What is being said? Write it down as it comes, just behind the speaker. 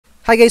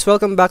Hi guys,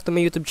 welcome back to my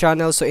YouTube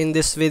channel. So in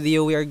this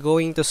video, we are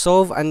going to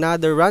solve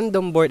another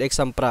random board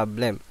exam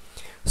problem.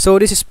 So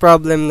this is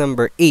problem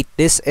number 8.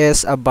 This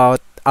is about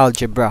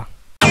algebra.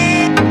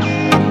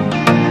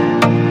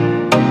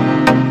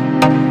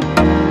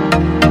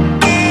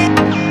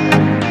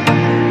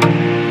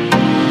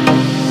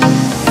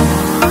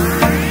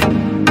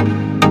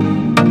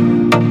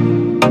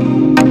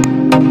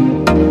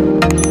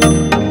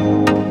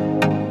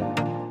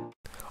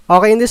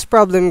 Okay, in this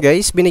problem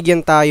guys,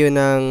 binigyan tayo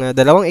ng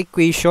dalawang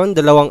equation,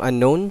 dalawang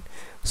unknown.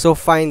 So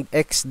find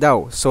x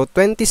daw. So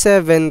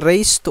 27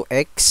 raised to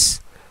x,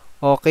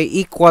 okay,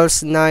 equals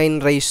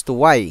 9 raised to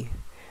y.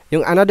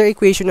 Yung another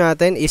equation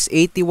natin is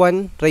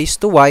 81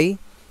 raised to y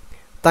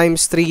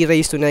times 3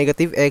 raised to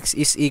negative x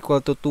is equal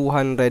to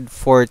 243.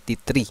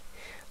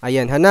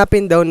 Ayan,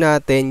 hanapin daw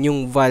natin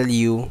yung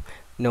value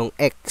ng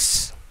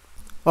x.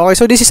 Okay,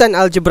 so this is an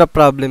algebra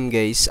problem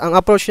guys. Ang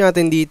approach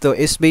natin dito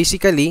is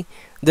basically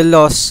the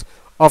laws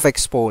of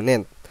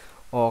exponent.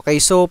 Okay,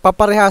 so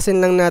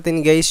paparehasin lang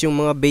natin guys yung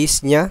mga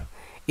base niya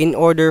in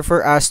order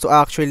for us to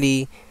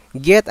actually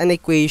get an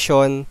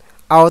equation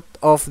out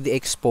of the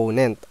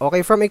exponent.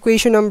 Okay, from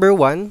equation number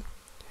 1,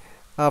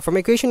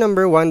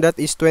 that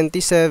is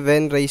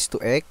 27 raised to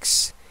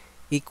x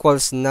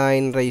equals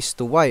 9 raised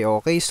to y.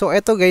 Okay, so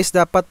eto guys,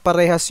 dapat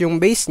parehas yung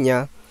base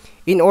niya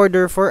in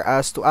order for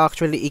us to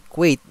actually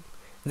equate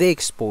the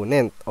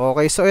exponent.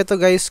 Okay, so ito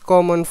guys,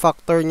 common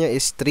factor niya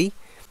is 3.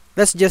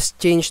 Let's just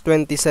change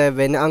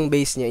 27 na ang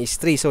base niya is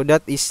 3. So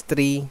that is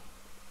 3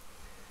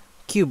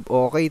 cube.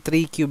 Okay,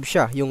 3 cube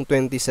siya, yung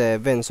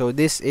 27. So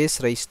this is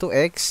raised to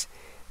x.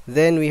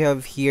 Then we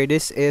have here,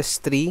 this is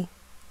 3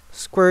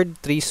 squared.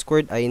 3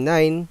 squared ay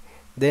 9.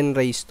 Then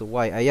raised to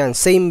y. Ayan,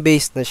 same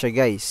base na siya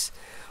guys.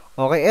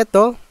 Okay,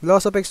 ito,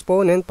 laws of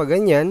exponent, pag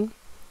ganyan,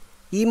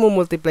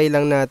 i-multiply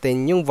lang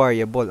natin yung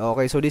variable.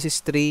 Okay, so this is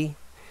 3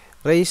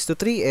 raised to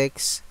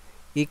 3x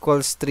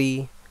equals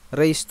 3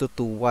 raised to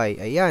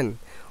 2y.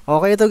 Ayan.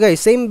 Okay, ito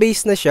guys, same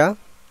base na siya.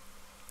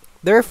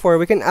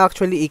 Therefore, we can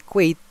actually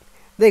equate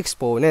the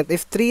exponent.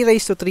 If 3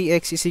 raised to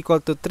 3x is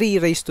equal to 3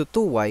 raised to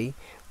 2y,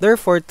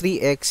 therefore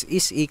 3x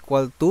is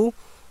equal to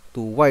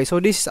 2y. So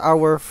this is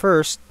our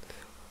first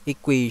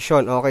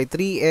equation. Okay,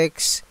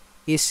 3x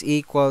is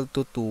equal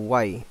to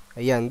 2y.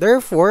 Ayan.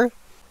 Therefore,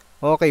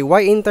 okay,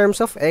 y in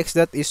terms of x,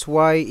 that is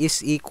y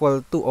is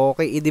equal to,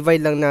 okay,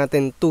 i-divide lang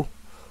natin 2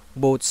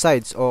 both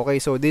sides. Okay,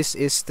 so this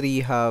is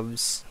 3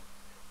 halves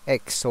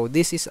x. So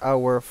this is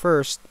our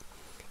first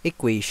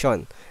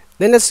equation.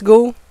 Then let's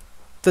go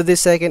to the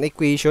second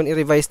equation.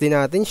 I-revise din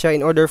natin siya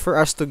in order for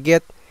us to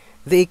get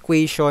the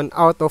equation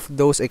out of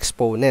those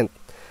exponent.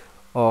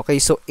 Okay,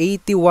 so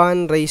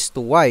 81 raised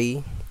to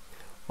y.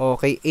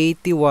 Okay,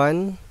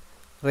 81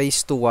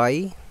 raised to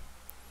y.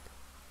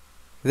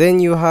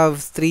 Then you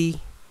have 3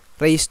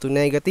 raised to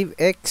negative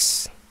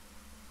x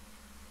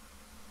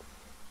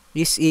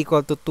is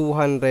equal to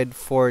 243.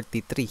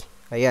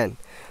 Ayan.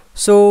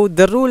 So,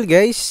 the rule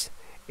guys,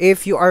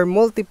 if you are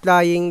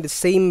multiplying the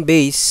same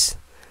base,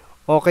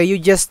 okay,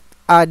 you just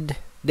add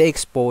the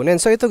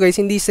exponent. So, ito guys,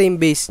 hindi same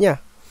base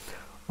niya.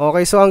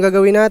 Okay, so ang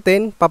gagawin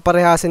natin,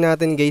 paparehasin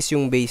natin guys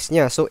yung base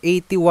niya. So,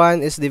 81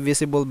 is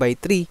divisible by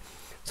 3.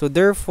 So,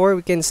 therefore,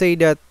 we can say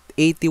that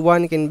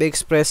 81 can be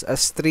expressed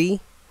as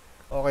 3.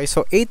 Okay,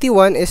 so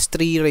 81 is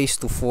 3 raised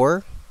to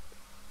 4.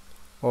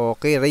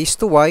 Okay, raised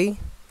to y.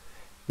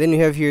 Then we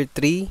have here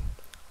 3.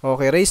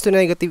 Okay, raised to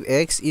negative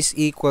x is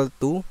equal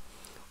to.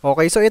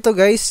 Okay, so ito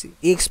guys,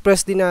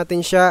 i-express din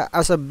natin siya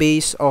as a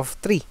base of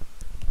 3.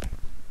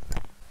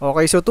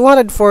 Okay, so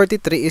 243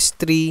 is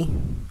 3.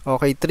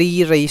 Okay,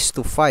 3 raised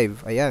to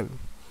 5. Ayan.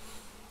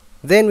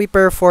 Then we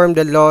perform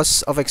the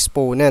laws of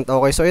exponent.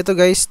 Okay, so ito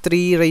guys,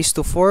 3 raised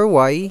to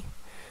 4y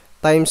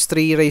times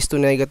 3 raised to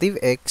negative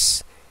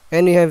x.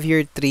 And we have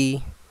here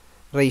 3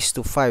 raised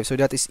to 5. So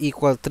that is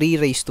equal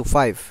 3 raised to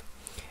 5.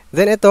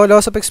 Then ito,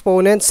 laws of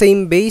exponent,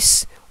 same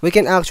base, we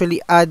can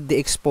actually add the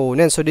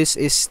exponent. So this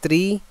is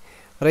 3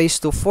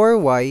 raised to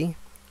 4y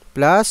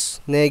plus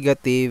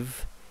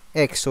negative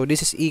x. So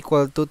this is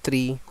equal to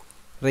 3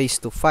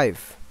 raised to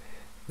 5.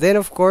 Then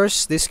of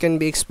course, this can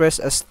be expressed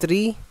as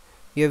 3.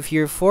 You have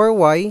here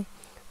 4y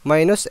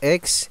minus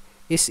x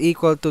is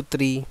equal to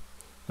 3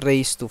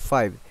 raised to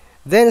 5.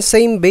 Then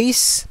same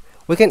base,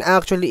 we can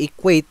actually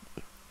equate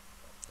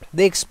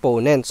the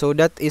exponent. So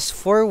that is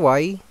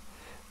 4y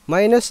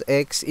minus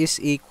x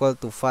is equal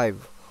to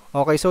 5.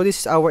 Okay, so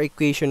this is our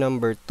equation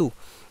number 2.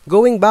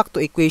 Going back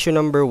to equation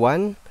number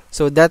 1,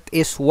 so that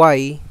is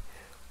y.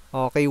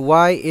 Okay,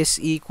 y is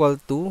equal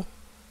to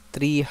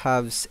 3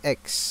 halves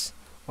x.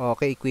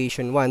 Okay,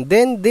 equation 1.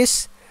 Then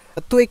this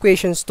two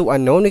equations to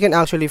unknown, we can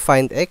actually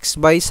find x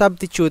by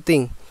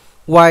substituting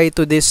y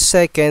to this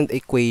second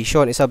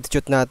equation.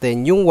 I-substitute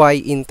natin yung y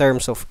in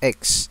terms of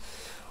x.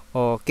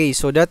 Okay,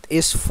 so that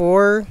is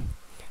 4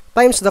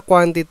 times the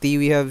quantity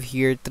we have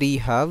here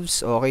 3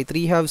 halves. Okay,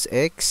 3 halves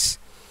x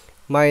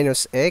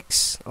minus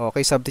x.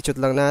 Okay, substitute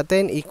lang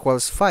natin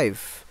equals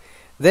 5.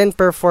 Then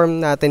perform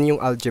natin yung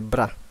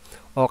algebra.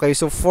 Okay,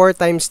 so 4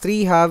 times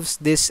 3 halves,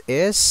 this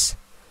is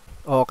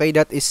Okay,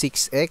 that is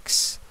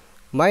 6x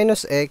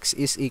minus x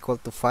is equal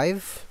to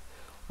 5.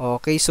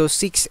 Okay, so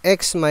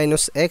 6x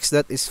minus x,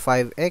 that is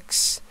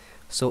 5x.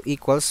 So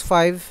equals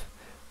 5.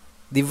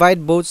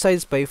 Divide both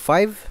sides by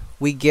 5.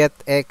 We get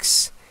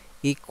x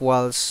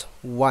equals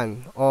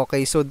 1.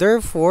 Okay, so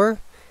therefore,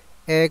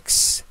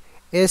 x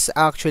is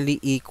actually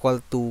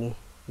equal to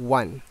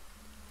 1.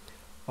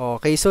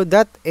 Okay, so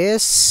that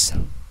is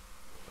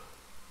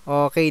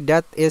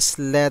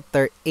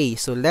letter A.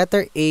 So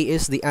letter A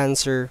is the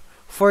answer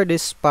for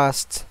this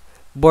past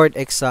board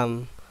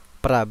exam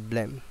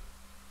problem.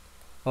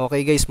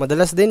 Okay guys,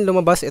 madalas din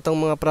lumabas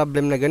itong mga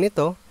problem na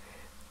ganito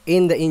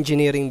in the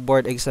engineering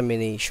board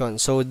examination.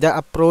 So the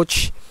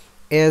approach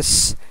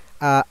is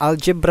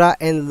algebra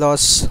and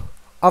laws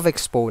of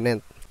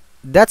exponent.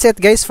 That's it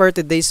guys for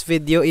today's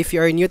video. If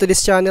you are new to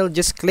this channel,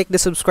 just click the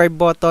subscribe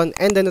button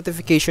and the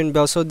notification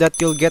bell so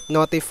that you'll get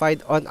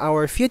notified on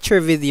our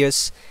future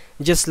videos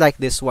just like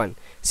this one.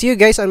 See you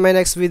guys on my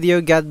next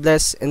video. God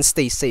bless and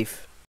stay safe.